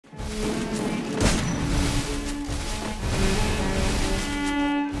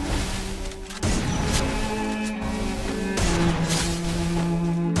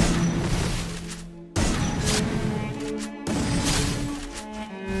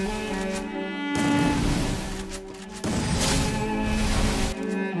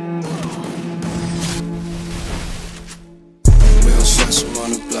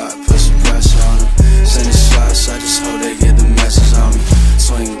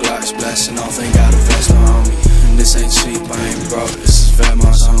blasting off, ain't got a vest on me. And this ain't cheap, I ain't broke, this is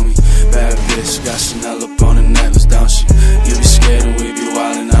Vedmar's on me. Bad bitch, got Chanel up on the necklace, don't she? You be scared and we be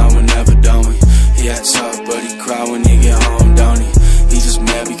wildin' out whenever, don't we? He act tough, but he cry when he get home, don't he? He just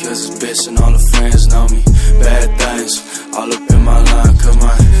mad because his bitch and all her friends know me. Bad things, all up in my line, cause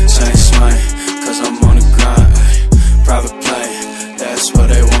my chain swing, cause I'm on the grind, ay. Private plane, that's what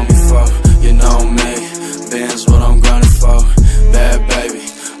they want me for. You know me, Ben's what I'm grinding for. Bad baby,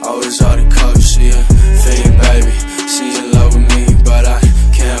 always all the coke, she a fiend, baby. She in love with me, but I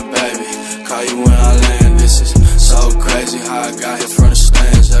can't, baby. Call you when I land, this is so crazy how I got here from